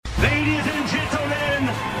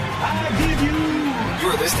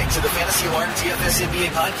listening to the Fantasy Alarm DFS NBA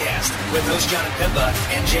podcast with host John Pemba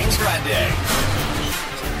and James Grande.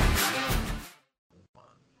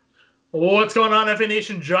 What's going on, FA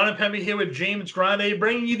Nation? John Pemba here with James Grande,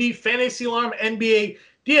 bringing you the Fantasy Alarm NBA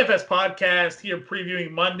DFS podcast here,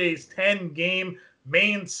 previewing Monday's 10-game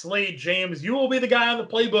main slate. James, you will be the guy on the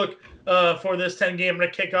playbook for this 10-game to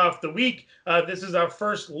kick off the week. This is our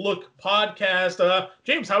first look podcast.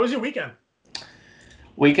 James, how was your weekend?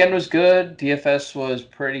 Weekend was good. DFS was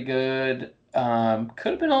pretty good.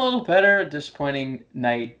 Could have been a little better. Disappointing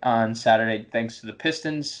night on Saturday thanks to the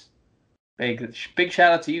Pistons. Big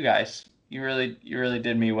shout out to you guys. You really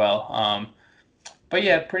did me well. But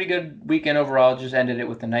yeah, pretty good weekend overall. Just ended it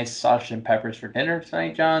with a nice sausage and peppers for dinner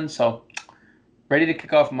tonight, John. So ready to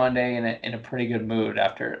kick off Monday in a pretty good mood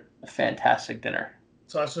after a fantastic dinner.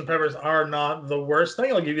 Sausage and peppers are not the worst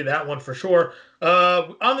thing. I'll give you that one for sure.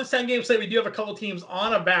 On this 10-game slate, we do have a couple teams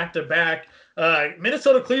on a back-to-back.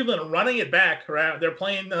 Minnesota, Cleveland running it back. Right? They're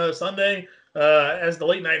playing Sunday as the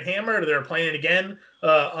late-night hammer. They're playing it again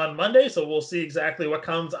on Monday, so we'll see exactly what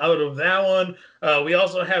comes out of that one. We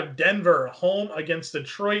also have Denver home against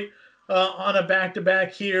Detroit on a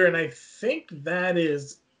back-to-back here, and I think that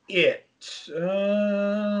is it.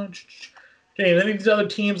 James, any of these other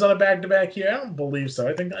teams on a back-to-back here? I don't believe so.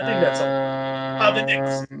 I think that's the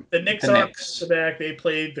Knicks. The Knicks are on back-to-back. They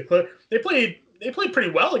played They played pretty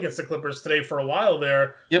well against the Clippers today for a while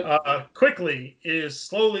there. Yep. Quickly is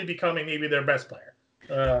slowly becoming maybe their best player.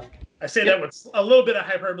 I say that with a little bit of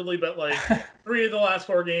hyperbole, but like 3 of the last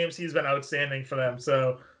 4 games, he's been outstanding for them.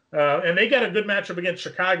 So, and they got a good matchup against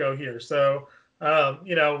Chicago here. So,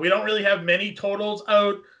 we don't really have many totals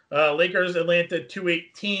out. Lakers, Atlanta,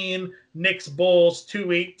 218. Knicks, Bulls,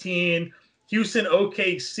 218. Houston,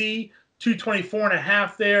 OKC,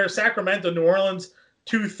 224.5 there. Sacramento, New Orleans,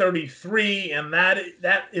 233, and that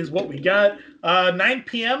is what we got. 9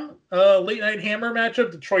 p.m. Late night hammer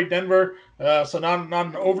matchup, Detroit Denver. So not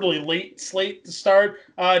an overly late slate to start.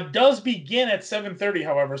 Does begin at 7:30,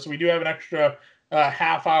 however, so we do have an extra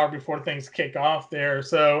half hour before things kick off there.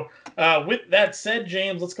 So with that said,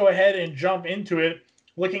 James, let's go ahead and jump into it.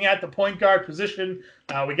 Looking at the point guard position,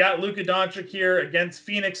 we got Luka Doncic here against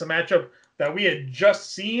Phoenix, a matchup that we had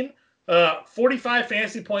just seen. 45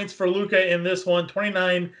 fantasy points for Luka in this one,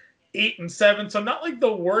 29, 8, and 7. So not like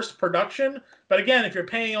the worst production, but again, if you're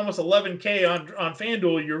paying almost $11K on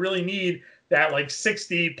FanDuel, you really need that like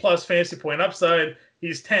 60 plus fantasy point upside.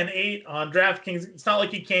 He's 10-8 on DraftKings. It's not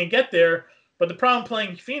like he can't get there, but the problem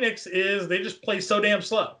playing Phoenix is they just play so damn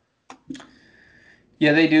slow.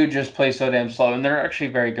 Yeah, they do just play so damn slow, and they're actually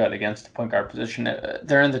very good against the point guard position.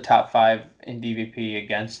 They're in the top 5 in DVP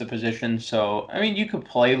against the position. So, I mean, you could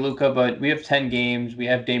play Luka, but we have 10 games. We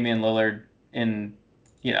have Damian Lillard in,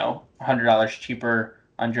 $100 cheaper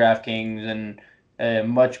on DraftKings and a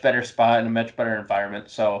much better spot and a much better environment.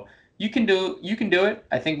 So you can do it.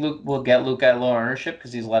 I think Luke will get Luka at low ownership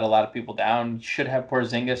because he's let a lot of people down. You should have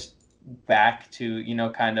Porzingis back to,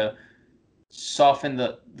 kind of soften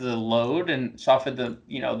the load and soften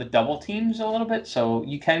the double teams a little bit. So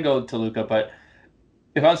you can go to Luka, but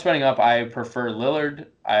if I'm splitting up, I prefer Lillard.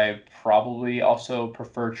 I probably also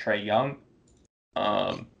prefer Trae Young.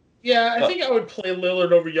 I think I would play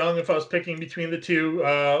Lillard over Young if I was picking between the two.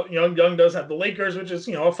 Young does have the Lakers, which is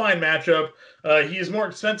a fine matchup. He is more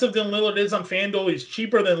expensive than Lillard is on FanDuel. He's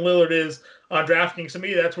cheaper than Lillard is on DraftKings. To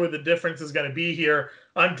me, that's where the difference is going to be here.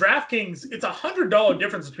 On DraftKings, it's $100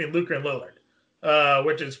 difference between Luka and Lillard,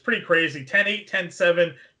 which is pretty crazy. 10-8,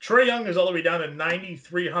 10-7. Trae Young is all the way down to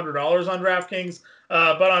 $9,300 on DraftKings.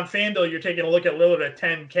 But on FanDuel, you're taking a look at Lillard at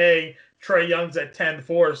 $10K. Trae Young's at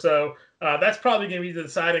 $10,400. So that's probably going to be the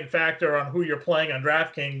deciding factor on who you're playing on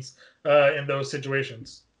DraftKings in those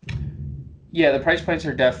situations. Yeah, the price points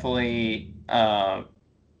are definitely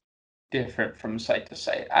different from site to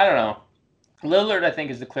site. I don't know. Lillard, I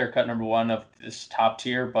think, is the clear-cut number 1 of this top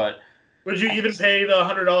tier, but would you even pay the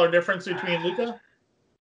 $100 difference between Luka?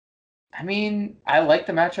 I mean, I like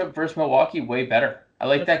the matchup versus Milwaukee way better. I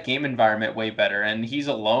like that game environment way better, and he's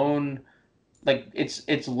alone. Like it's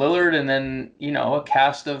Lillard and then a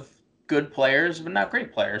cast of good players, but not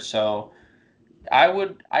great players. So I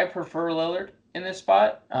prefer Lillard in this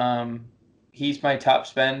spot. He's my top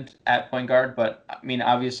spend at point guard, but I mean,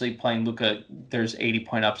 obviously playing Luka, there's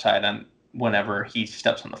 80-point upside on whenever he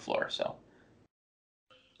steps on the floor. So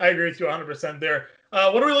I agree with you 100% there.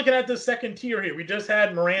 What are we looking at this second tier here? We just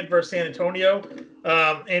had Morant versus San Antonio,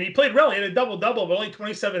 and he played well. He had a double-double, but only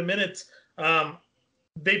 27 minutes.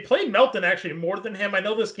 They played Melton actually more than him. I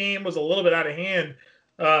know this game was a little bit out of hand.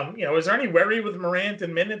 Is there any worry with Morant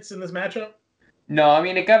in minutes in this matchup? No, I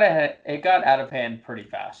mean it got out of hand pretty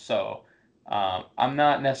fast. So I'm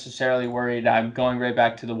not necessarily worried. I'm going right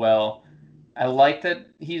back to the well. I like that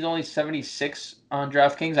he's only 76 on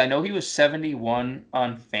DraftKings. I know he was 71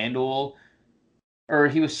 on FanDuel, or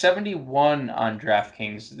he was 71 on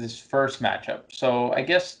DraftKings this first matchup. So I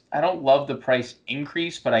guess I don't love the price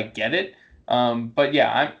increase, but I get it. But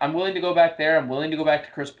yeah, I'm willing to go back there. I'm willing to go back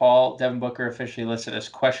to Chris Paul. Devin Booker officially listed as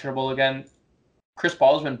questionable again. Chris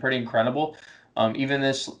Paul has been pretty incredible. Even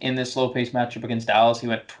in this low-paced matchup against Dallas, he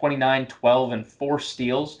went 29, 12, and 4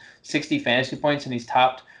 steals, 60 fantasy points, and he's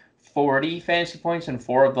topped 40 fantasy points in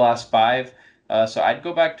 4 of the last 5. So I'd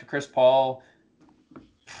go back to Chris Paul.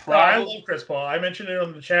 I love Chris Paul. I mentioned it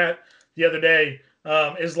on the chat the other day.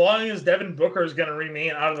 As long as Devin Booker is going to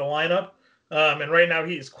remain out of the lineup, and right now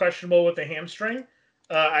he's questionable with the hamstring,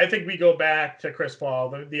 I think we go back to Chris Paul.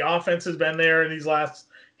 The offense has been there in these last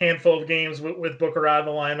handful of games with Booker out of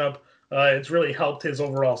the lineup. It's really helped his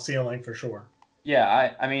overall ceiling for sure.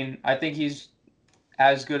 Yeah, I mean, I think he's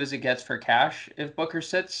as good as it gets for cash if Booker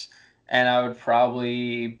sits, and I would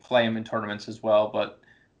probably play him in tournaments as well. But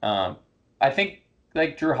I think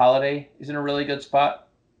like Jrue Holiday is in a really good spot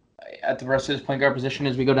at the rest of his point guard position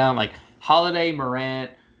as we go down. Like Holiday,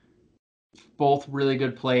 Morant, both really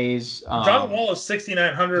good plays. John Wall is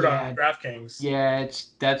 6,900 on DraftKings. Yeah,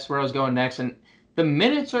 that's where I was going next, and the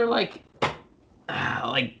minutes are like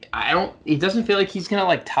I don't. It doesn't feel like he's gonna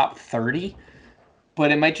like top 30,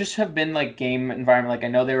 but it might just have been like game environment. Like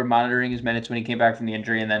I know they were monitoring his minutes when he came back from the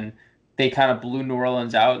injury, and then they kind of blew New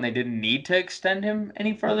Orleans out, and they didn't need to extend him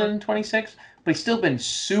any further than 26. But he's still been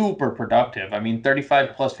super productive. I mean,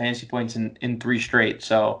 35 plus fantasy points in 3 straight.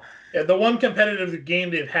 So yeah, the one competitive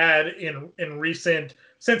game they've had in recent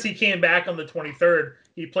since he came back on the 23rd,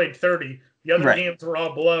 he played 30. The other games were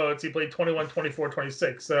all below. He played 21, 24,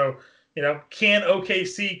 26. So. Can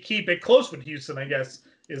OKC keep it close with Houston, I guess,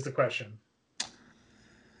 is the question.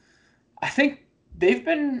 I think they've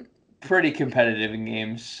been pretty competitive in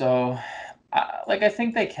games. So, I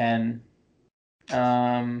think they can.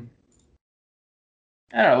 I don't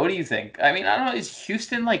know. What do you think? I mean, I don't know. Is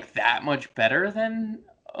Houston, like, that much better than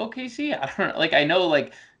OKC? I don't know. Like, I know,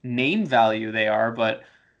 like, name value they are, but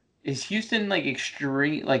is Houston, like,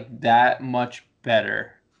 extreme, like, that much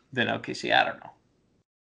better than OKC? I don't know.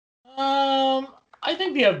 I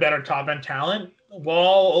think they have better top end talent.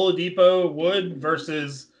 Wall, Oladipo, Wood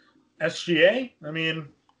versus SGA. I mean,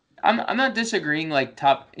 I'm not disagreeing like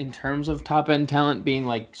in terms of top end talent being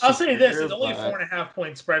like. I'll say this: it's only a 4.5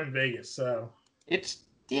 point spread in Vegas, so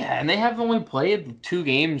and they have only played 2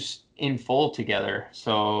 games in full together.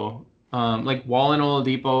 So like Wall and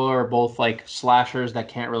Oladipo are both like slashers that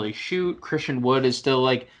can't really shoot. Christian Wood is still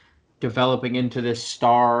like developing into this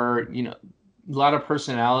star. A lot of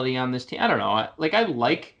personality on this team. I don't know.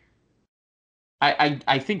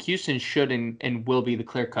 I think Houston should and will be the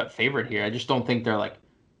clear-cut favorite here. I just don't think they're like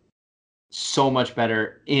so much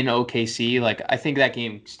better in OKC. Like I think that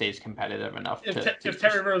game stays competitive enough. If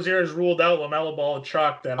Terry Rozier is ruled out, LaMelo Ball and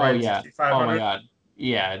Chuck, then oh yeah, oh my god,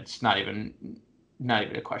 yeah, it's not even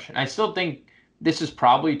a question. I still think this is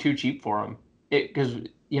probably too cheap for him. Because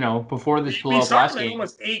before this blew up last game,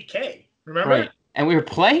 almost $8K. Remember? Right. And we were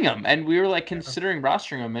playing him, and we were like considering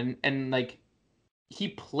rostering him, and like he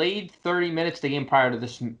played 30 minutes the game prior to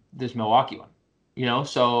this Milwaukee one,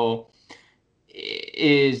 So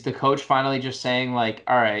is the coach finally just saying like,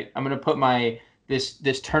 all right, I'm gonna put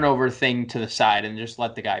this turnover thing to the side and just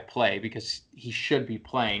let the guy play because he should be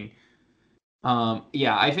playing.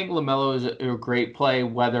 Yeah, I think LaMelo is a great play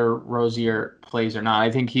whether Rozier plays or not.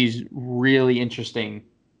 I think he's really interesting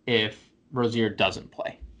if Rozier doesn't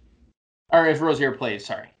play. Or if Rozier plays,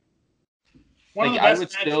 sorry.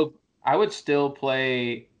 I would still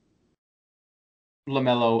play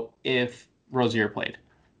LaMelo if Rozier played.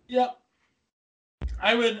 Yep.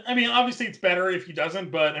 I would. I mean, obviously it's better if he doesn't,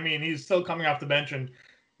 but I mean he's still coming off the bench and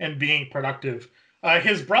being productive.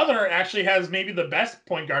 His brother actually has maybe the best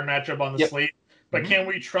point guard matchup on the slate, but can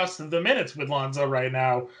we trust the minutes with Lonzo right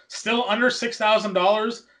now? Still under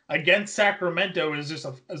 $6,000 against Sacramento is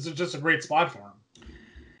just a great spot for him.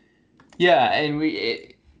 Yeah, and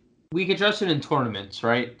we can trust it in tournaments,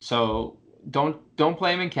 right? So don't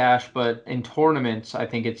play him in cash, but in tournaments, I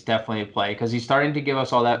think it's definitely a play because he's starting to give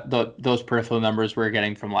us all those peripheral numbers we were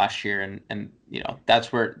getting from last year, and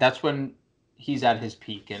that's when he's at his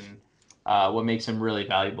peak and what makes him really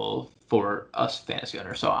valuable for us fantasy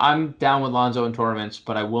owners. So I'm down with Lonzo in tournaments,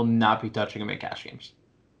 but I will not be touching him in cash games.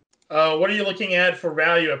 What are you looking at for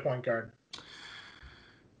value at point guard?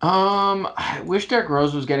 I wish Derrick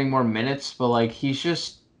Rose was getting more minutes, but like he's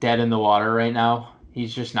just dead in the water right now.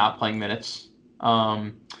 He's just not playing minutes.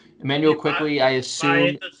 Emmanuel Quickley, I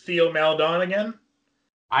assume. Theo Maledon again?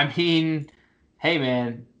 I mean, Hey,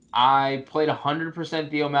 man, I played 100%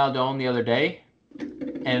 Theo Maldon the other day,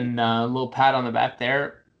 and a little pat on the back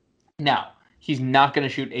there. Now, he's not going to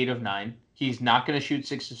shoot 8 of 9. He's not going to shoot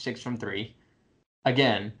 6 of 6 from 3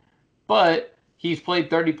 again, but he's played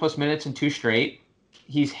 30-plus minutes in 2 straight.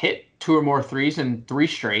 He's hit 2 or more threes in 3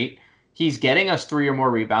 straight. He's getting us 3 or more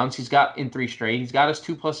rebounds. He's got in 3 straight. He's got us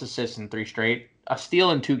 2+ assists in 3 straight. A steal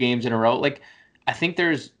in 2 games in a row. Like, I think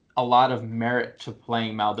there's a lot of merit to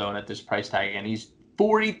playing Maldon at this price tag, and he's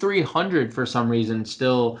 4,300 for some reason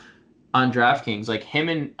still on DraftKings. Like him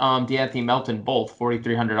and De'Anthony Melton both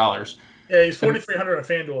 $4,300. Yeah, he's 4,300 on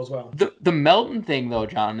FanDuel as well. The Melton thing though,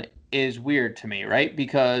 John, is weird to me, right?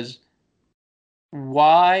 Because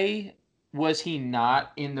why was he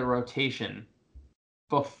not in the rotation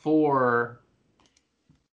before?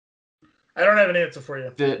 I don't have an answer for you.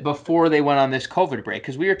 Before they went on this COVID break,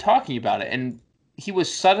 because we were talking about it, and he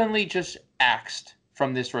was suddenly just axed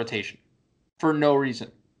from this rotation for no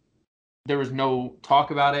reason. There was no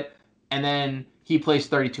talk about it, and then he plays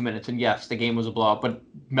 32 minutes, and yes, the game was a blowout, but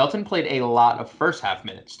Melton played a lot of first half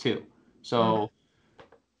minutes too. So,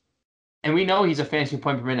 and we know he's a fantasy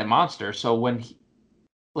point per minute monster. So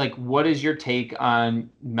what is your take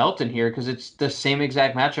on Melton here? Because it's the same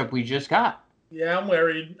exact matchup we just got. Yeah, I'm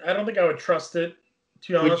worried. I don't think I would trust it,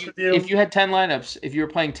 to be honest with you. If you had 10 lineups, if you were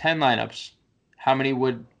playing 10 lineups, how many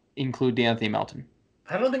would include De'Anthony Melton?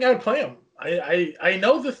 I don't think I would play him. I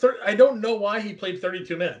know I don't know why he played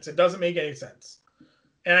 32 minutes. It doesn't make any sense.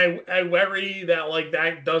 And I worry that like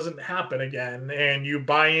that doesn't happen again and you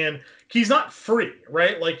buy in. He's not free,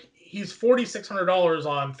 right? Like he's $4,600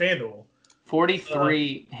 on FanDuel.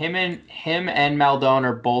 43. Him and Maldon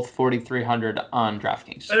are both 4,300 on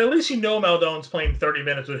DraftKings. But at least you know Maldon's playing 30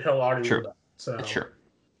 minutes with Hill already. Sure. So sure.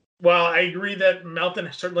 Well, I agree that Melton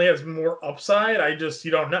certainly has more upside.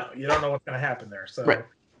 You don't know. You don't know what's going to happen there. So right.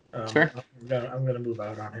 Fair. I'm going to move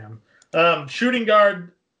out on him. Shooting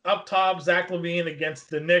guard up top, Zach LaVine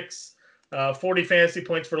against the Knicks. 40 fantasy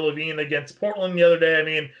points for LaVine against Portland the other day. I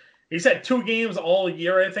mean, he's had 2 games all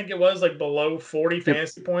year, I think it was, like below 40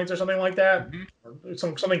 fantasy points or something like that. Mm-hmm.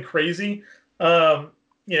 Something crazy. How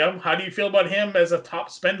do you feel about him as a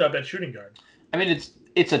top spend up at shooting guard? I mean,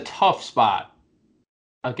 it's a tough spot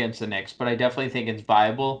against the Knicks, but I definitely think it's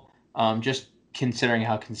viable, just considering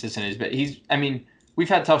how consistent it is. But we've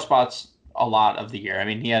had tough spots a lot of the year. I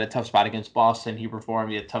mean, he had a tough spot against Boston. He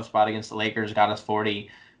performed. He had a tough spot against the Lakers, got us 40.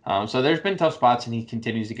 So there's been tough spots, and he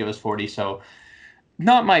continues to give us 40. So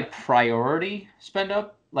not my priority spend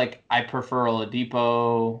up. Like, I prefer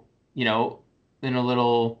Oladipo, in a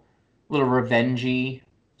little revenge-y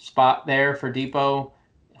spot there for Depot,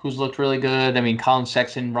 who's looked really good. I mean, Colin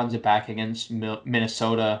Sexton runs it back against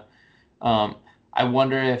Minnesota. I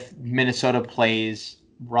wonder if Minnesota plays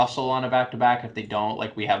Russell on a back-to-back. If they don't,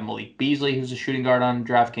 like, we have Malik Beasley, who's a shooting guard on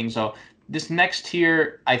DraftKings. So this next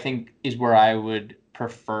tier, I think, is where I would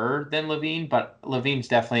prefer than LaVine, but LaVine's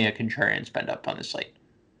definitely a contrarian spend up on this slate.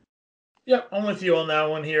 Yeah, I'm with you on that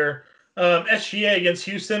one here. SGA against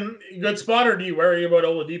Houston, good spot, or do you worry about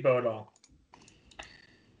Oladipo at all?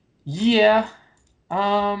 Yeah,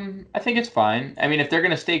 I think it's fine. I mean, if they're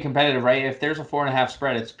going to stay competitive, right? If there's a 4.5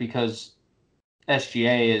 spread, it's because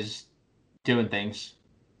SGA is doing things.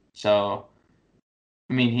 So,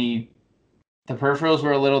 I mean, the peripherals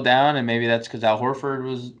were a little down, and maybe that's because Al Horford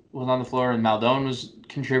was on the floor and Maldon was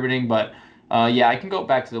contributing. But yeah, I can go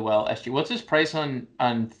back to the SGA. What's his price on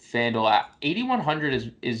FanDuel?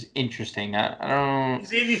 8,100 is interesting. I don't know.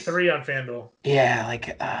 He's 83 on FanDuel. Yeah,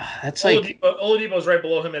 like that's Oladipo's right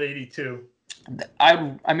below him at 82.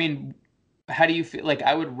 I mean, how do you feel? Like,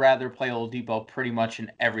 I would rather play Oladipo pretty much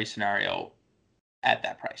in every scenario at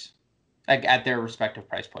that price, like at their respective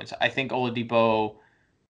price points. I think Oladipo.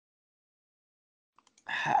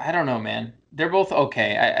 I don't know, man. They're both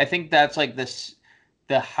okay. I think that's like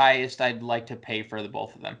the highest I'd like to pay for the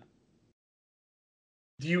both of them.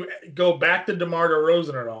 Do you go back to DeMar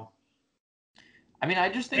DeRozan at all? I mean, I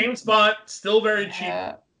just think same spot, still very cheap.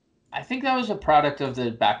 I think that was a product of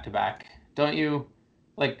the back-to-back. Don't you?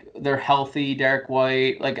 Like, they're healthy, Derek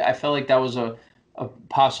White. Like, I felt like that was a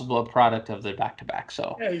possible product of the back-to-back.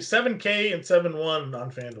 So yeah, he's 7K and 7-1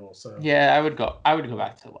 on FanDuel. So yeah, I would go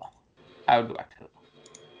back to the well. I would go back to the well.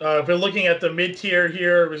 If we're looking at the mid-tier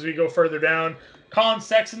here as we go further down, Colin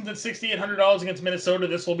Sexton's at $6,800 against Minnesota.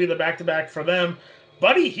 This will be the back-to-back for them.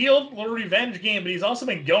 Buddy Hield, a little revenge game, but he's also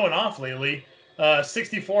been going off lately.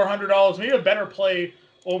 $6,400. Maybe a better play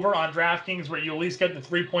over on DraftKings where you at least get the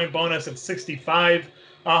 3-point bonus at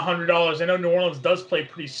 $6,500. I know New Orleans does play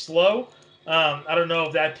pretty slow. I don't know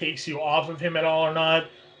if that takes you off of him at all or not.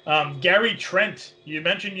 Gary Trent. You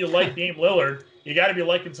mentioned you like Dame Lillard. You got to be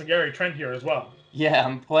liking some Gary Trent here as well. Yeah,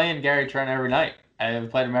 I'm playing Gary Trent every night. I have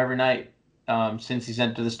played him every night since he's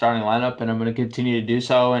entered the starting lineup, and I'm going to continue to do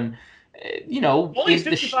so. And only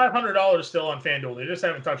 $5,500 still on FanDuel. They just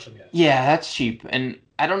haven't touched him yet. Yeah, that's cheap. And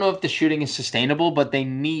I don't know if the shooting is sustainable, but they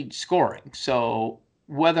need scoring. So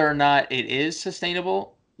whether or not it is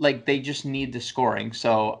sustainable, like they just need the scoring.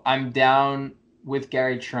 So I'm down with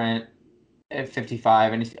Gary Trent at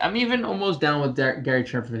 55, and I'm even almost down with Gary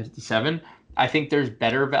Trent for 57. I think there's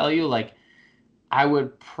better value. Like I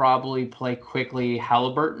would probably play quickly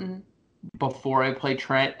Halliburton before I play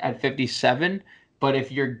Trent at 57. But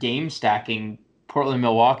if you're game stacking Portland,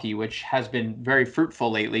 Milwaukee, which has been very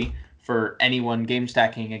fruitful lately for anyone game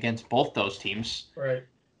stacking against both those teams, right?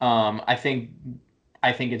 I think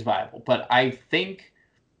it's viable. But I think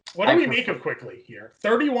what do we make of quickly here?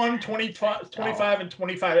 31, 25, and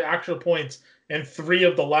 25 actual points in 3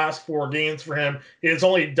 of the last 4 games for him. His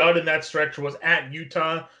only dud in that stretch was at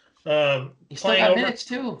Utah. He still got minutes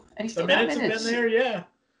too. And the minutes have been there, yeah.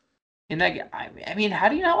 In that, I mean, how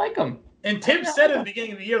do you not like him? And Tim said at the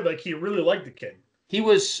beginning of the year, like he really liked the kid. He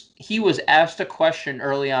was asked a question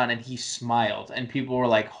early on, and he smiled, and people were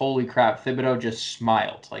like, "Holy crap!" Thibodeau just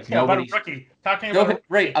smiled, like nobody. About a rookie talking about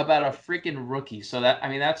about a freaking rookie. So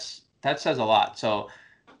that says a lot. So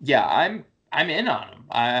yeah, I'm in on him.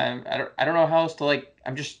 I don't know how else to like.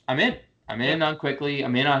 I'm in. I'm in on quickly.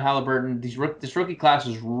 I'm in on Halliburton. This rookie class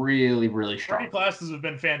is really, really strong. Rookie classes have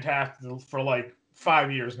been fantastic for like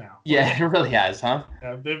 5 years now. Yeah, it really has, huh?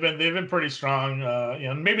 Yeah, they've been pretty strong.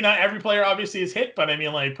 Maybe not every player obviously is hit, but I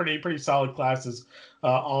mean like pretty solid classes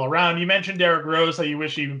all around. You mentioned Derrick Rose, how you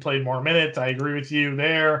wish he even played more minutes. I agree with you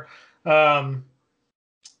there.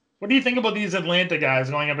 What do you think about these Atlanta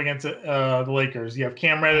guys going up against the Lakers? You have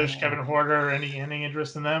Cam Reddish, Kevin Porter. Any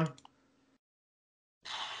interest in them?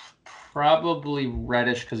 Probably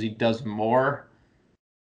Reddish because he does more,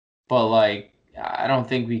 but like I don't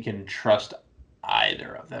think we can trust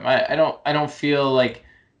either of them. I don't feel like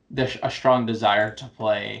there's a strong desire to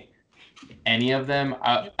play any of them.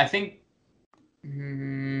 I think,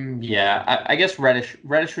 I guess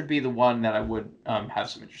Reddish would be the one that I would have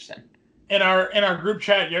some interest in. In our group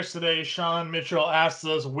chat yesterday, Sean Mitchell asked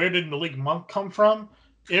us, where did Malik Monk come from?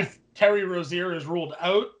 If Terry Rozier is ruled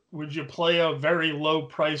out, would you play a very low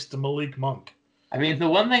price to Malik Monk? I mean, the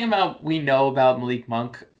one thing we know about Malik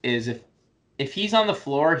Monk is if he's on the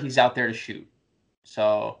floor, he's out there to shoot.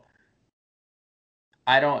 So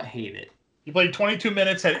I don't hate it. He played 22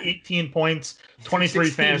 minutes, had 18 points, 23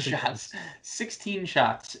 fantasy shots. 16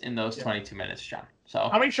 shots in those 22 minutes, John. So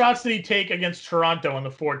how many shots did he take against Toronto on the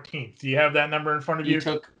 14th? Do you have that number in front of you?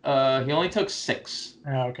 He only took 6.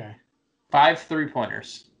 Oh, okay. 5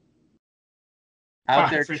 3-pointers. Out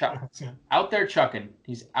there chucking.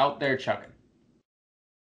 He's out there chucking.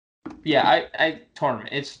 Yeah, I tournament.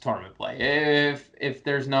 It's a tournament play. If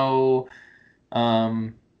there's no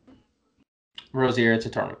Rozier, it's a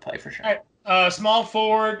tournament play for sure. All right. Small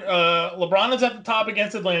forward. LeBron is at the top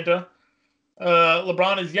against Atlanta.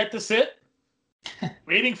 LeBron is yet to sit.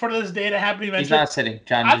 Waiting for this day to happen. He's not sitting,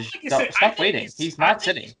 John. Stop waiting. He's not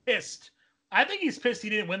sitting. He's pissed. I think he's pissed he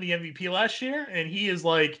didn't win the MVP last year, and he is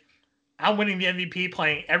like, I'm winning the MVP,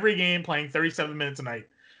 playing every game, playing 37 minutes a night.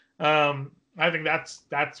 I think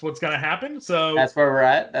that's what's going to happen. So that's where we're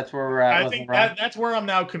at. I think that's where I'm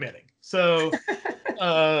now committing. So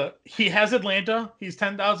he has Atlanta. He's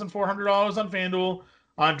 $10,400 on FanDuel.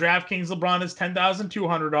 On DraftKings, LeBron is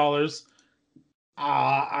 $10,200.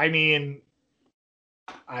 I mean,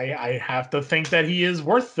 I have to think that he is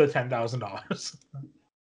worth the $10,000.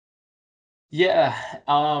 Yeah.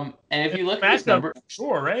 And if you look at his number,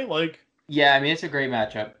 sure, right? Like, yeah, I mean, it's a great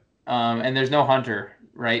matchup. And there's no Hunter,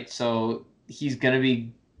 right? So he's going to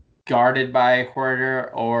be guarded by Huerter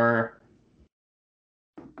or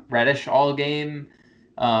Reddish all game.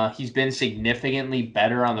 He's been significantly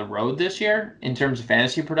better on the road this year in terms of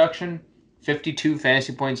fantasy production. 52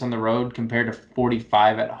 fantasy points on the road compared to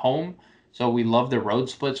 45 at home. So we love the road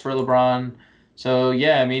splits for LeBron. So,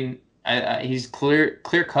 yeah, I mean, he's clear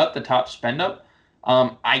cut the top spend up.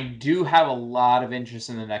 I do have a lot of interest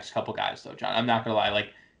in the next couple guys, though, John. I'm not going to lie.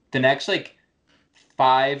 Like, the next,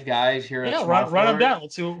 5 guys here. Yeah, run them down.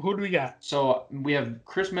 Let's see. Who do we got? So we have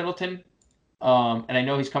Chris Middleton. And I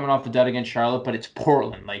know he's coming off the dud against Charlotte, but it's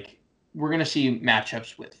Portland. We're going to see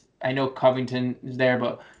matchups with. I know Covington is there,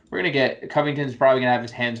 but we're going to get. Covington's probably going to have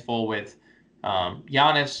his hands full with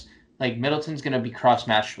Giannis. Middleton's going to be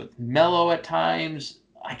cross-matched with Melo at times.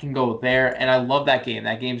 I can go there, and I love that game.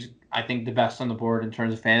 That game's, I think, the best on the board in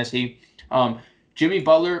terms of fantasy. Jimmy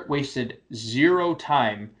Butler wasted 0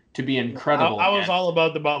 time to be incredible. I was all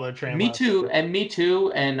about the Butler train. Me too,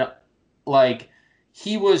 and like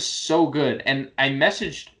he was so good. And I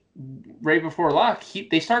messaged right before lock.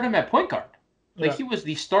 They started him at point guard. Like he was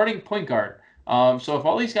the starting point guard. So if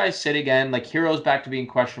all these guys sit again, like Hero's back to being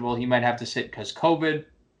questionable, he might have to sit because COVID.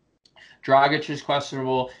 Dragic is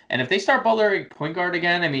questionable, and if they start Butler at point guard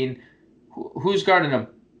again, I mean, who's guarding him?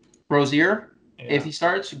 Rozier. Yeah. If he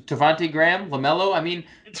starts, Devontae Graham, LaMelo. I mean,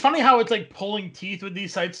 it's funny how it's like pulling teeth with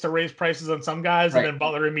these sites to raise prices on some guys, right. And then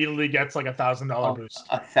Butler immediately gets like $1,000 boost,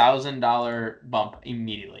 $1,000 bump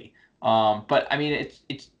immediately. But I mean,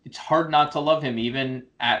 it's hard not to love him even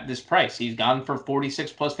at this price. He's gone for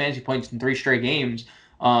 46 plus fantasy points in 3 straight games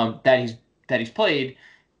that he's played.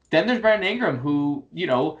 Then there's Brandon Ingram, who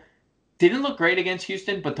didn't look great against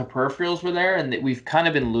Houston, but the peripherals were there, and we've kind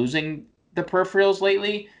of been losing the peripherals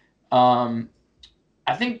lately.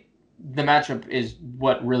 I think the matchup is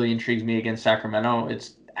what really intrigues me against Sacramento.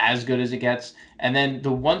 It's as good as it gets. And then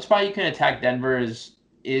the one spot you can attack Denver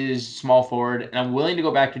is small forward. And I'm willing to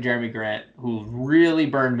go back to Jeremy Grant, who really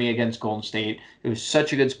burned me against Golden State. It was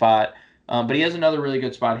such a good spot. But he has another really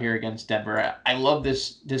good spot here against Denver. I love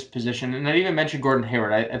this position. And I didn't even mention Gordon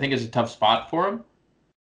Hayward. I think it's a tough spot for him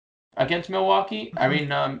against Milwaukee. I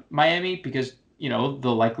mean, Miami, because, the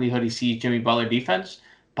likelihood he sees Jimmy Butler defense.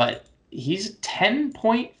 But he's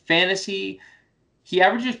 10-point fantasy. He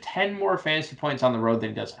averages 10 more fantasy points on the road than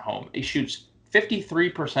he does at home. He shoots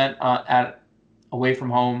 53% away from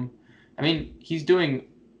home. I mean, he's doing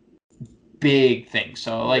big things.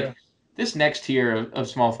 So, this next tier of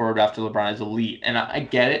small forward after LeBron is elite. And I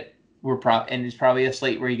get it. And it's probably a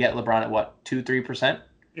slate where you get LeBron at, 2-3%?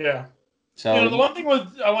 Yeah. So the one thing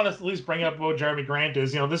I want to at least bring up about Jeremy Grant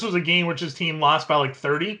is, this was a game which his team lost by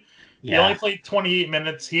 30. Yeah. He only played 28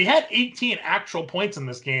 minutes. He had 18 actual points in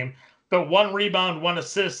this game, but 1 rebound, 1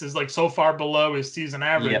 assist is so far below his season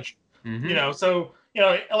average. Yep. Mm-hmm. So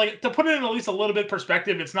to put it in at least a little bit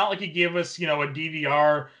perspective, it's not like he gave us a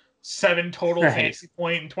DVR 7 total fantasy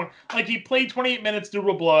point and 20. He played 28 minutes through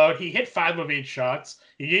a blowout. He hit 5 of 8 shots.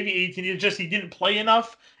 He gave you 18. He didn't play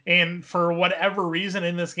enough, and for whatever reason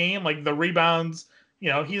in this game, the rebounds,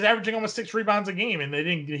 he's averaging almost 6 rebounds a game, and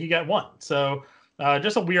he got 1. So.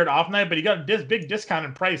 Just a weird off night, but he got a big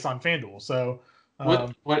discounted price on FanDuel. So,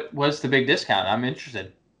 what was the big discount? I'm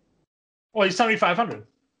interested. Well, he's $7,500.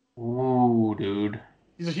 Ooh, dude.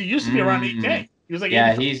 He used to be around $8K. He was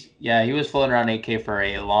he was floating around $8K for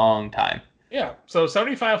a long time. Yeah, so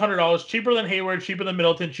 $7,500, cheaper than Hayward, cheaper than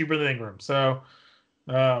Middleton, cheaper than Ingram. So,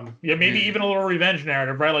 maybe even a little revenge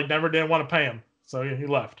narrative, right? Denver didn't want to pay him, so he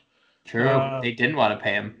left. True, they didn't want to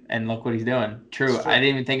pay him, and look what he's doing. True, I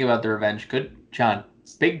didn't even think about the revenge. Good, John.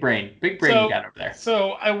 Big brain you got over there.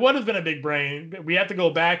 So I would have been a big brain. We have to go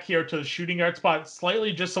back here to the shooting guard spot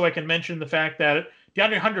slightly, just so I can mention the fact that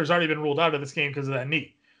DeAndre Hunter's already been ruled out of this game because of that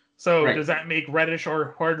knee. So does that make Reddish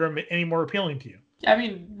or Huerter any more appealing to you? I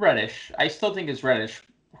mean, Reddish. I still think it's Reddish.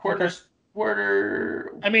 Huerter.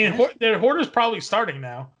 I mean, Huerter's probably starting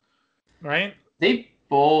now, right? They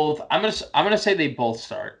both. I'm gonna say they both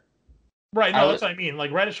start. Right, no, that's what I mean.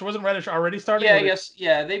 Reddish, wasn't Reddish already starting? Yeah, I guess.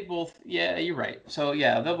 Yeah, they both. Yeah, you're right. So,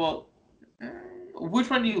 yeah, they'll both. Which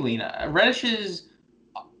one do you lean on? Reddish is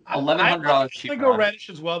 $1,100 cheaper. I'm going to go Reddish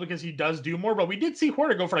as well because he does do more, but we did see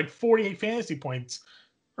Huerter go for 48 fantasy points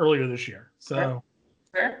earlier this year. So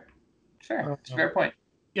Fair. It's a fair point.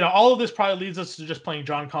 All of this probably leads us to just playing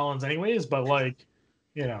John Collins anyways, but,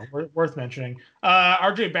 worth mentioning.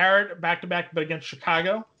 RJ Barrett, back-to-back, but against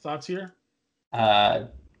Chicago. Thoughts here?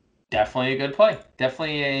 Definitely a good play.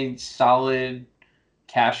 Definitely a solid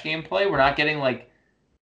cash game play. We're not getting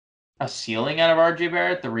a ceiling out of RJ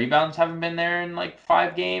Barrett. The rebounds haven't been there in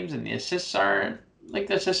 5 games, and the assists are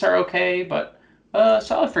okay, but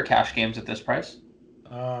solid for cash games at this price.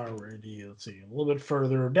 Alrighty, let's see. A little bit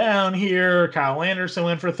further down here, Kyle Anderson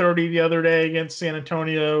went for 30 the other day against San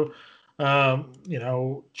Antonio.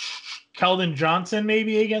 Keldon Johnson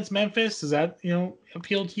maybe against Memphis. Does that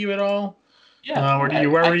appeal to you at all? Yeah. Or do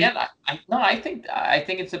you worry? I think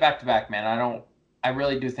it's a back-to-back, man. I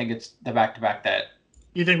really do think it's the back-to-back that.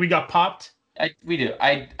 You think we got popped? We do.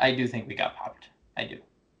 I do think we got popped. I do.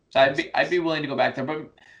 So I'd be willing to go back there,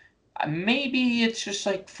 but maybe it's just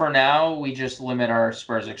for now we just limit our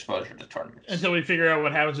Spurs exposure to tournaments until we figure out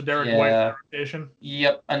what happens with Derek White in the rotation.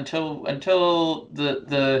 Yep. Until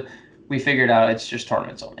the we figured out it's just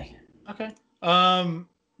tournaments only. Okay.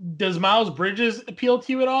 Does Miles Bridges appeal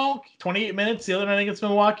to you at all? 28 minutes the other night against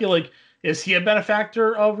Milwaukee. Is he a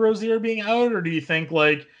benefactor of Rozier being out, or do you think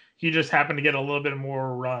he just happened to get a little bit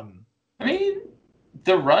more run? I mean,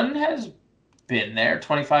 the run has been there.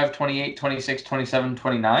 25, 28, 26, 27,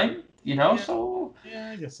 29. Yeah. So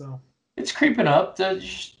Yeah, I guess so. It's creeping up.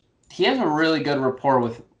 He has a really good rapport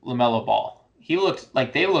with LaMelo Ball.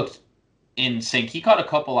 They looked in sync. He caught a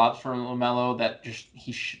couple ops from LaMelo that just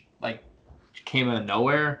came out of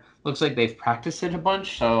nowhere. Looks like they've practiced it a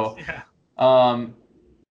bunch. So, Yeah.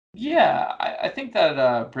 Yeah, I think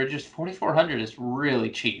that Bridges 4,400 is really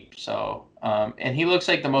cheap. So, and he looks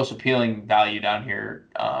like the most appealing value down here,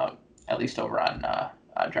 at least over on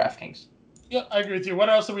DraftKings. Yeah, I agree with you. What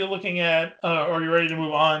else are we looking at? Or are you ready to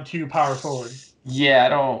move on to power forward? Yeah,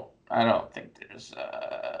 I don't think there's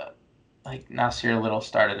Nasir Little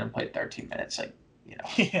started and played 13 minutes.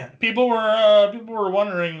 Yeah, people were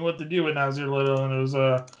wondering what to do with Nazir Little, and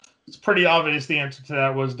it's pretty obvious the answer to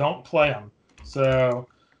that was don't play him. So,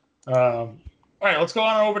 all right, let's go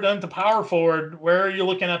on over then to power forward. Where are you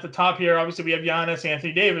looking at the top here? Obviously, we have Giannis,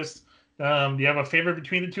 Anthony Davis. Do you have a favorite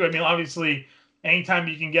between the two? I mean, obviously, anytime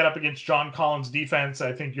you can get up against John Collins' defense,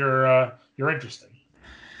 I think you're interested.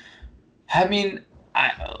 I mean,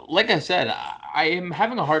 like I said, I am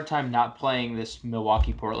having a hard time not playing this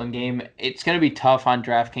Milwaukee-Portland game. It's going to be tough on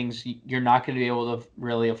DraftKings. You're not going to be able to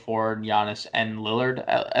really afford Giannis and Lillard.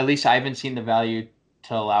 At least I haven't seen the value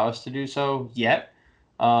to allow us to do so yet.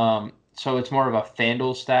 So it's more of a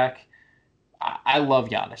FanDuel stack. I love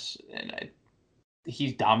Giannis, and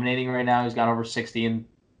he's dominating right now. He's got over 60 in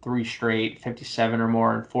 3 straight, 57 or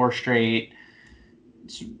more in 4 straight.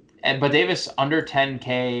 But Davis under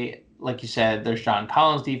 10K. Like you said, there's John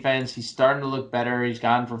Collins' defense. He's starting to look better. He's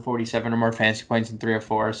gone for 47 or more fantasy points in 3 or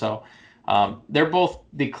 4. So they're both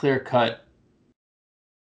the clear-cut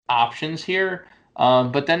options here.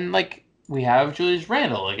 But then, we have Julius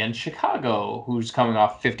Randle against Chicago, who's coming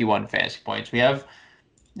off 51 fantasy points. We have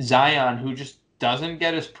Zion, who just doesn't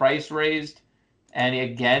get his price raised. And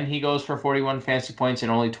again, he goes for 41 fantasy points in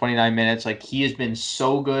only 29 minutes. He has been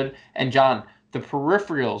so good. And John, the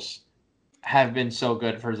peripherals have been so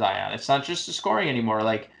good for Zion. It's not just the scoring anymore.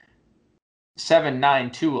 7,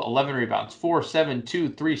 9, 2, 11 rebounds, 4, 7, 2,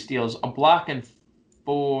 3 steals, a block and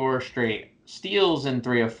 4 straight, steals in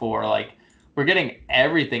 3 of 4. We're getting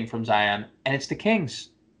everything from Zion, and it's the Kings.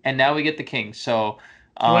 And now we get the Kings. So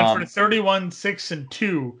he went for 31, 6, and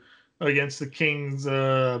 2 against the Kings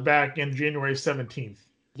back in January 17th.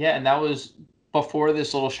 Yeah, and that was before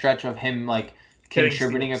this little stretch of him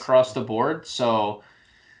contributing across the board. So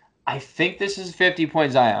I think this is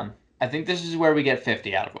 50-point Zion. I think this is where we get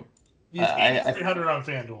 50 out of him. He's 8,300 on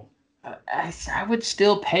FanDuel. I would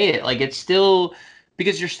still pay it. It's still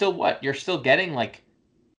because you're still what? You're still getting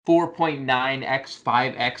 4.9x,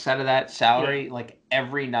 5x out of that salary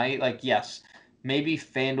every night. Yes, maybe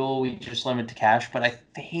FanDuel we just limit to cash, but I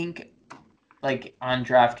think on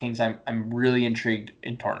DraftKings I'm really intrigued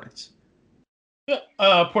in tournaments. Yeah,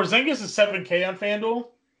 Porzingis is 7K on FanDuel.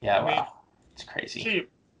 Yeah, wow, it's crazy. Cheap.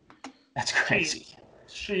 That's crazy.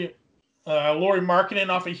 Cheap. Lauri Markkanen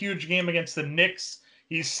off a huge game against the Knicks.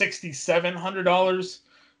 He's $6,700.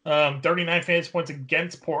 39 fantasy points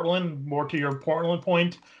against Portland. More to your Portland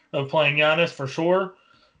point of playing Giannis for sure.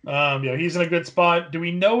 He's in a good spot. Do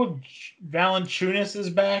we know if Valanciunas is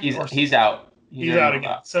back? He's out. He's out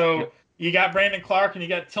again. So you got Brandon Clark and you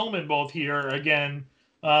got Tillman both here again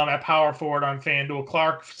at power forward on FanDuel.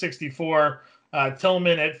 Clark 64,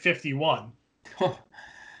 Tillman at 51.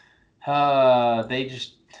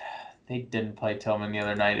 They didn't play Tillman the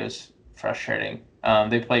other night. It was frustrating.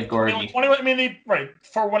 They played Gorgie.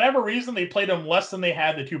 For whatever reason they played him less than they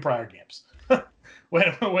had the 2 prior games.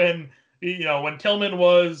 when Tillman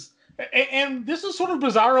was, and this is sort of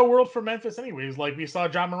bizarro world for Memphis anyways. We saw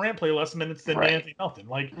John Morant play less minutes than Anthony Melton.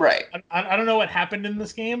 Right. I don't know what happened in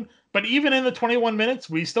this game, but even in the 21 minutes,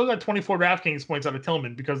 we still got 24 DraftKings points out of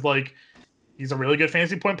Tillman because he's a really good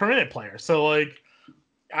fantasy point per minute player. So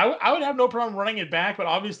I would have no problem running it back, but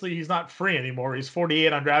obviously he's not free anymore. He's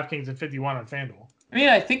 48 on DraftKings and 51 on FanDuel. I mean,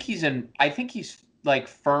 I think he's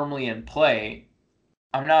firmly in play.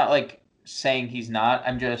 I'm not saying he's not.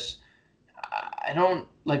 I'm just I don't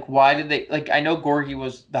why did they I know Gorgie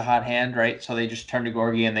was the hot hand, right? So they just turned to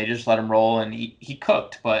Gorgie and they just let him roll and he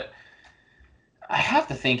cooked, but I have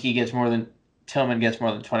to think Tillman gets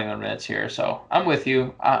more than 21 minutes here. So I'm with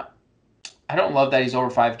you. I don't love that he's over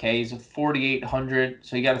 5K. He's at 4,800,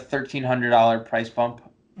 so you got a $1,300 price bump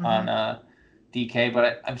on DK,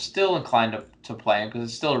 but I'm still inclined to play him because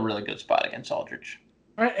it's still a really good spot against Aldridge.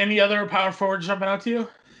 All right, any other power forwards jumping out to you?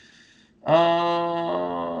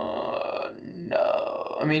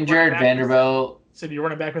 No. I mean, Jared Vanderbilt. So do you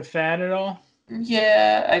run it back with Fad at all?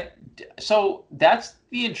 Yeah. So that's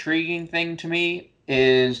the intriguing thing to me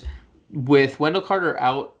is with Wendell Carter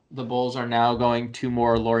out, the Bulls are now going to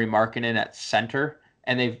more Lauri Markkanen at center,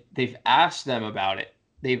 and they've asked them about it.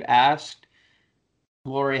 They've asked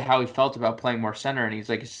Laurie how he felt about playing more center, and he's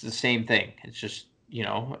like, it's the same thing. It's just,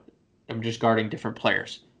 I'm just guarding different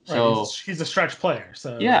players. So right, he's a stretch player.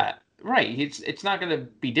 So yeah, right. It's not going to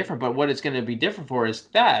be different, but what it's going to be different for is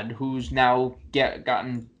Thad, who's now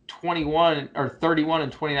gotten 21 or 31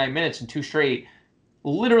 and 29 minutes in 2 straight.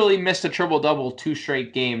 Literally missed a triple-double 2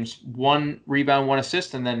 straight games, 1 rebound, 1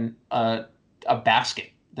 assist, and then a basket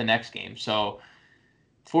the next game. So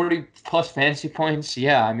 40-plus fantasy points,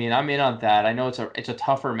 yeah, I mean, I'm in on that. I know it's a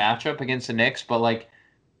tougher matchup against the Knicks, but, like,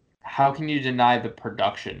 how can you deny the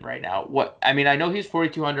production right now? I know he's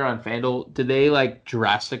 4,200 on FanDuel. Did they, like,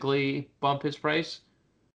 drastically bump his price?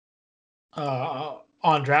 On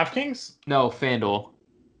DraftKings? No, FanDuel.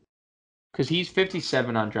 Because he's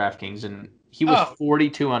 57 on DraftKings, and he was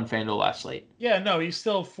 42 on FanDuel last slate. Yeah, no, he's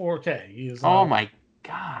still 4K. He's oh my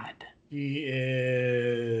God. He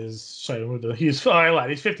is. Sorry, he's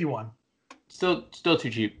 51. Still too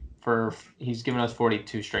cheap for. He's given us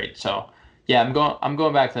 42 straight. So yeah, I'm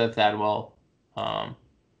going back to Thadwell.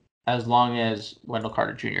 As long as Wendell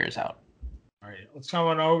Carter Jr. is out. All right, let's come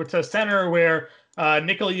on over to center where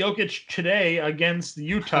Nikola Jokic today against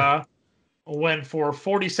Utah went for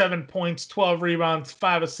 47 points, 12 rebounds,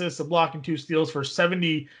 5 assists, a block, and 2 steals for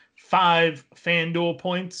 75 FanDuel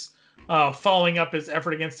points. Following up his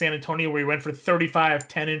effort against San Antonio, where he went for 35,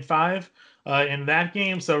 10, and 5 in that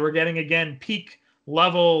game. So we're getting, again, peak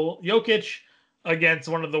level Jokic against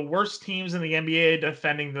one of the worst teams in the NBA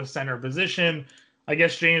defending the center position. I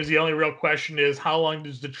guess, James, the only real question is how long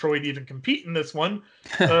does Detroit even compete in this one?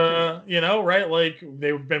 Right? Like,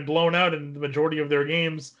 they've been blown out in the majority of their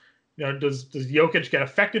games. Does Jokic get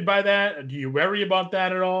affected by that? Do you worry about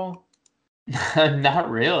that at all? Not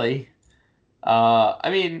really.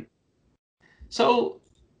 So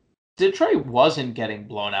Detroit wasn't getting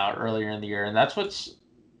blown out earlier in the year, and that's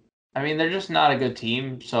they're just not a good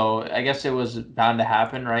team, so I guess it was bound to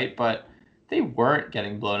happen, right? But they weren't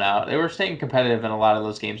getting blown out. They were staying competitive in a lot of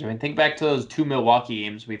those games. Think back to those 2 Milwaukee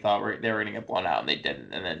games we thought they were going to get blown out, and they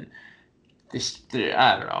didn't. And then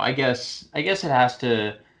I don't know. I guess it has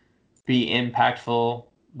to be impactful,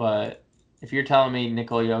 but if you're telling me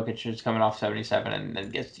Nikola Jokic is coming off 77 and then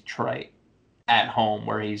gets Detroit at home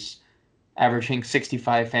where he's averaging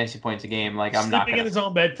 65 fantasy points a game, like I'm not sleeping in his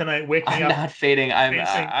own bed tonight, waking up. I'm not fading.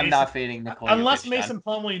 I'm not fading Nikola unless Jokic, Mason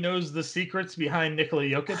Plumlee knows the secrets behind Nikola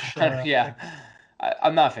Jokic. Yeah,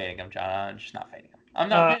 I'm not fading him, John. I'm just not fading him. I'm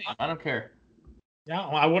not fading him. I don't care. Yeah,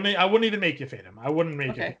 I wouldn't even make you fade him. I wouldn't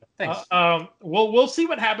make you. Okay, thanks. We'll see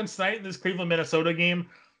what happens tonight in this Cleveland Minnesota game.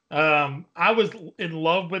 I was in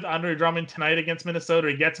love with Andre Drummond tonight against Minnesota.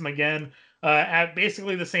 He gets him again at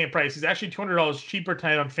basically the same price. He's actually $200 cheaper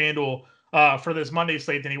tonight on FanDuel for this Monday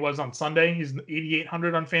slate than he was on Sunday. He's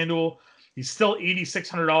 $8,800 on FanDuel. He's still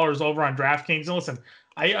 $8,600 over on DraftKings. And listen,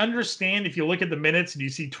 I understand if you look at the minutes and you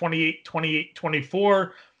see 28, 28,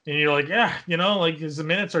 24, and you're like, yeah, his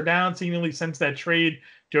minutes are down seemingly since that trade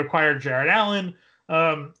to acquire Jared Allen.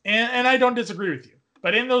 And I don't disagree with you.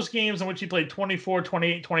 But in those games in which he played 24,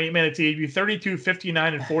 28, 28 minutes, he gave you 32,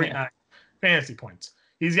 59, and 49 fantasy points.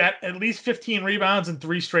 He's got at least 15 rebounds in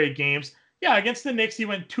 3 straight games. Yeah, against the Knicks, he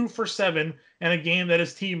went 2 for 7 in a game that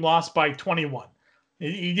his team lost by 21.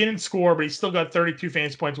 He didn't score, but he still got 32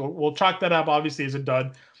 fantasy points. We'll chalk that up, obviously, as a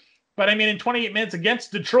dud. But, in 28 minutes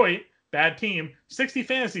against Detroit, bad team, 60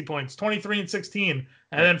 fantasy points, 23 and 16,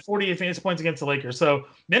 and then 48 fantasy points against the Lakers. So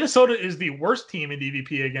Minnesota is the worst team in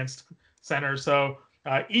DVP against centers. So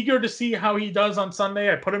eager to see how he does on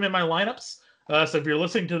Sunday. I put him in my lineups. So if you're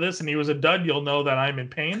listening to this and he was a dud, you'll know that I'm in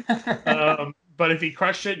pain. But if he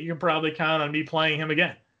crushed it, you can probably count on me playing him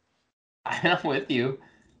again. I'm with you.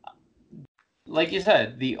 Like you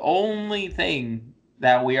said, the only thing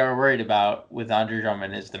that we are worried about with Andre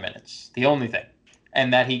Drummond is the minutes. The only thing.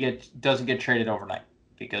 And that he doesn't get traded overnight,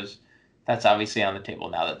 because that's obviously on the table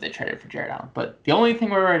now that they traded for Jared Allen. But the only thing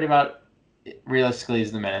we're worried about, realistically,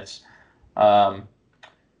 is the minutes. Because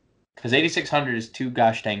 8,600 is too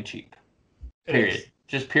gosh dang cheap. Period.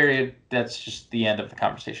 Just period. That's just the end of the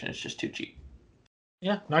conversation. It's just too cheap.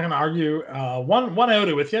 Yeah, not going to argue one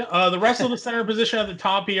iota with you. The rest of the center position at the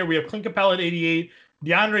top here, we have Clint Capella at 88,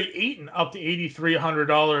 DeAndre Ayton up to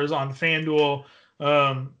 $8,300 on FanDuel.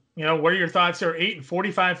 What are your thoughts here? 8 and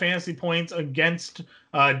 45 fantasy points against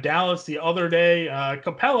Dallas the other day.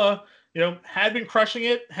 Capella, had been crushing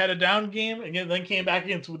it, had a down game, again, then came back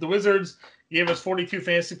against the Wizards, gave us 42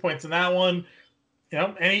 fantasy points in that one.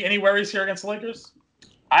 Any worries here against the Lakers?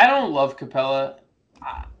 I don't love Capella.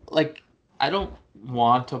 I don't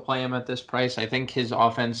want to play him at this price. I think his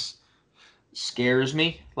offense scares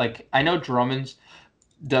me. I know Drummond's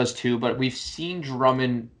does too, but we've seen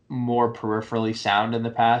Drummond more peripherally sound in the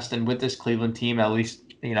past, and with this Cleveland team, at least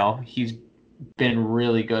he's been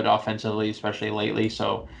really good offensively, especially lately.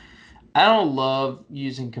 So I don't love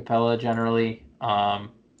using Capella generally. I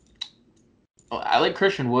like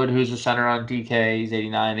Christian Wood, who's a center on DK. He's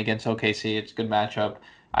 89 against OKC. It's a good matchup.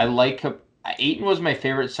 I like Ayton was my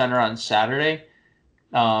favorite center on Saturday,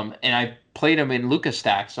 and I played him in Luka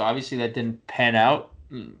stack. So obviously that didn't pan out.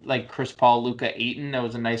 Like Chris Paul, Luka, Ayton, that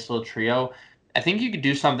was a nice little trio. I think you could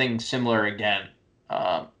do something similar again.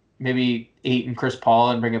 Maybe Ayton, Chris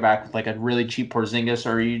Paul, and bring it back with like a really cheap Porzingis,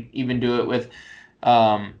 or you even do it with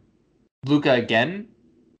Luka again.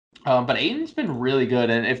 But Ayton's been really good,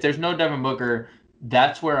 and if there's no Devin Booker,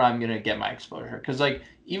 that's where I'm gonna get my exposure. Because like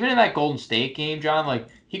even in that Golden State game, John, like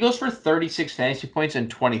he goes for 36 fantasy points in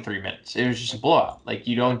 23 minutes. It was just a blowout. Like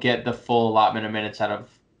you don't get the full allotment of minutes out of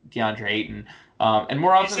DeAndre Ayton. And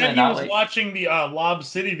more often than not, he was watching the Lob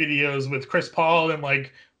City videos with Chris Paul and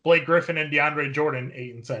like Blake Griffin and DeAndre Jordan.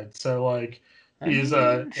 Ayton said so. Like he's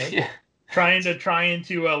trying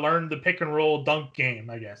to learn the pick and roll dunk game,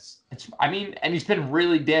 I guess. And he's been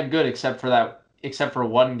really damn good except for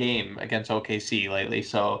one game against OKC lately.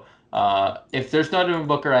 So if there's no Devin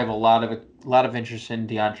Booker, I have a lot of interest in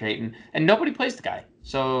DeAndre Ayton, and nobody plays the guy.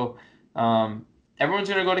 So everyone's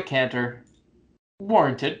gonna go to Cantor,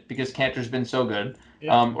 warranted because Cantor's been so good.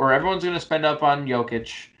 Yeah. Or everyone's gonna spend up on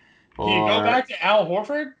Jokic. Can you go back to Al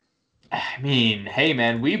Horford? I mean, hey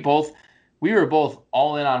man, we were both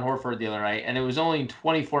all in on Horford the other night, and it was only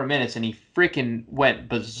 24 minutes, and he freaking went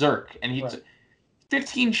berserk. And he's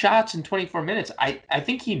 15 shots in 24 minutes. I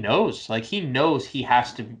think he knows. Like, he knows he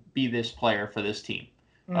has to be this player for this team.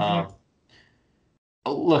 Mm-hmm.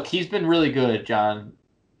 Look, he's been really good, John.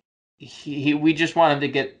 We just want him to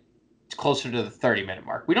get closer to the 30-minute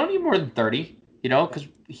mark. We don't need more than 30, because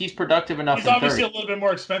he's productive enough. He's obviously a little bit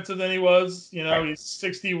more expensive than he was. Right. He's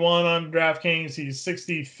 61 on DraftKings. He's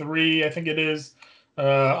 63, I think it is.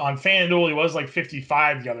 On FanDuel, he was like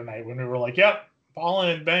 55 the other night when we were like, "Yep, ball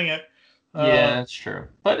in, bang it." Yeah, that's true.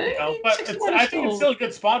 But I think it's still a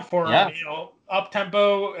good spot for him. Yeah. Up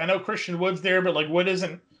tempo. I know Christian Wood's there, but like Wood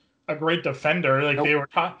isn't a great defender. Like They were,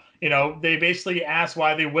 they basically asked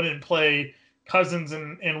why they wouldn't play Cousins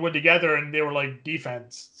and Wood together, and they were like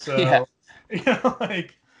defense. So I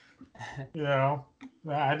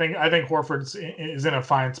think Horford is in a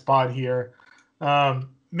fine spot here.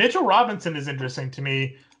 Mitchell Robinson is interesting to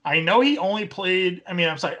me. I know he only played. I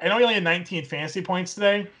know he only had 19 fantasy points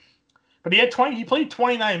today, but he played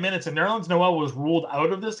 29 minutes, and Nerlens Noel was ruled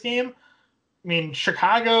out of this game. I mean,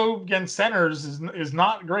 Chicago against centers is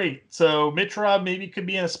not great. So Mitch Rob maybe could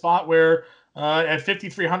be in a spot where at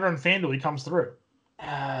 5,300 on FanDuel he comes through.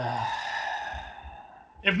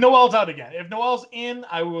 If Noel's out again, if Noel's in,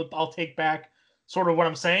 I'll take back sort of what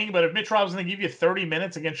I'm saying. But if Mitch Rob's going to give you 30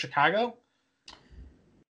 minutes against Chicago,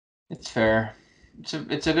 it's fair.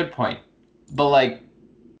 It's a good point. But like,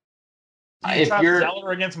 if you're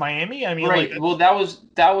Zeller against Miami, right? Well, that was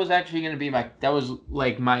actually going to be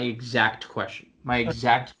my exact question. My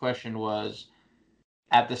exact question was,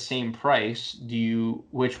 at the same price,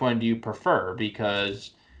 which one do you prefer?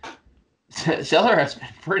 Because Zeller has been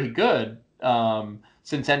pretty good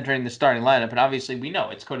since entering the starting lineup, and obviously we know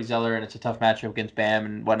it's Cody Zeller and it's a tough matchup against Bam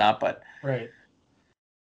and whatnot. But right,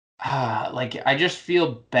 I just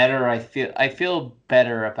feel better. I feel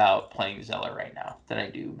better about playing Zeller right now than I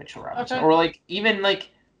do Mitchell Robinson, or even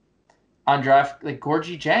on draft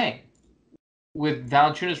Gorgie Jang. With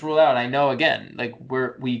Valanciunas ruled out, I know again,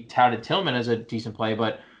 we touted Tillman as a decent play,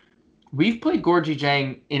 but we've played Gorgie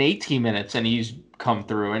Jang in 18 minutes and he's come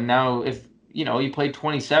through. And now if he played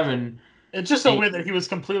 27, it's just so weird that he was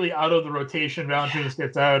completely out of the rotation. Valanciunas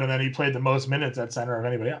gets out, and then he played the most minutes at center of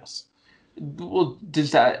anybody else. Well,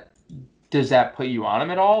 does that put you on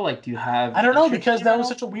him at all? Do you have? I don't know, because that was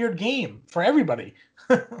such a weird game for everybody.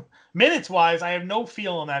 Minutes wise, I have no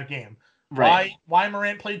feel in that game. Right. Why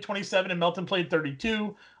Morant played 27 and Melton played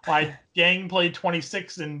 32? Why Yang played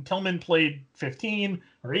 26 and Tillman played 15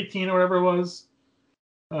 or 18 or whatever it was?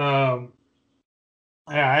 I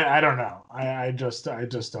don't know. I just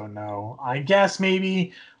don't know. I guess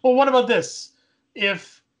maybe. Well, what about this?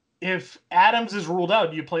 If Adams is ruled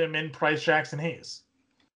out, do you play him in Price, Jackson, Hayes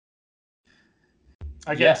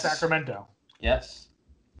against Sacramento? Yes.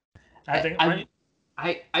 I think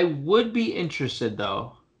I would be interested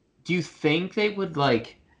though. Do you think they would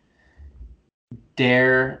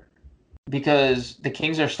dare? Because the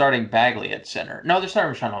Kings are starting Bagley at center. No, they're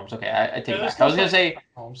starting Richaun Holmes. Okay, I take it back. I was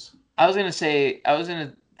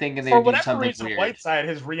gonna think they would do something reason, weird. Whiteside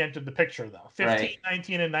has re-entered the picture though. 15, right.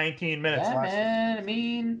 19, and 19 minutes. Yeah,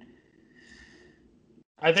 man.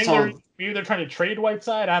 I think maybe they're trying to trade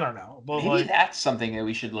Whiteside. I don't know. But maybe that's something that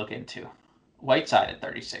we should look into. Whiteside at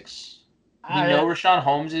 36. We know Rashawn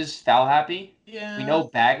Holmes is foul happy. Yeah. We know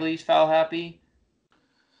Bagley's foul happy.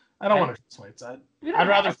 I don't want to trade Whiteside. I'd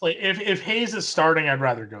rather play if Hayes is starting. I'd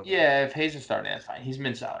rather go. Yeah, if Hayes is starting, that's fine. He's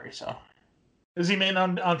mid salary, so. Is he main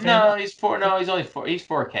on? No, he's 4. No, he's only 4. He's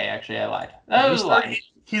 4K. Actually, I lied.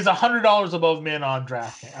 He's $100 above min on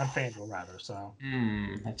FanDuel rather. So.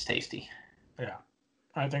 That's tasty. Yeah,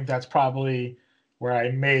 I think that's probably where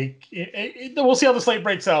I make. We'll see how the slate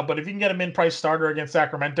breaks out, but if you can get a min price starter against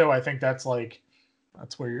Sacramento, I think that's where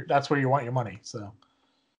you want your money. So.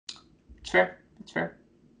 It's fair. It's fair.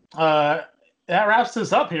 That wraps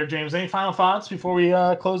this up here, James. Any final thoughts before we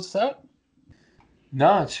close this out?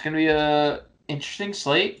 No, it's going to be a interesting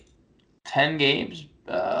slate. 10 games.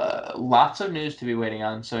 Lots of news to be waiting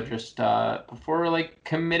on. So just before we're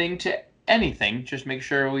committing to anything, just make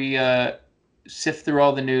sure we sift through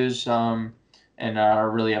all the news and are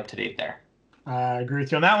really up to date there. I agree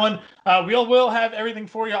with you on that one. We will have everything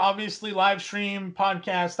for you. Obviously, live stream,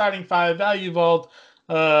 podcast, starting 5, value vault,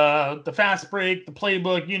 the fast break, the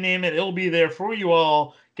playbook, you name it. It'll be there for you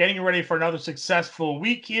all. Getting you ready for another successful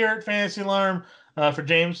week here at Fantasy Alarm. For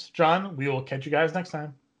James, John, we will catch you guys next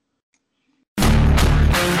time.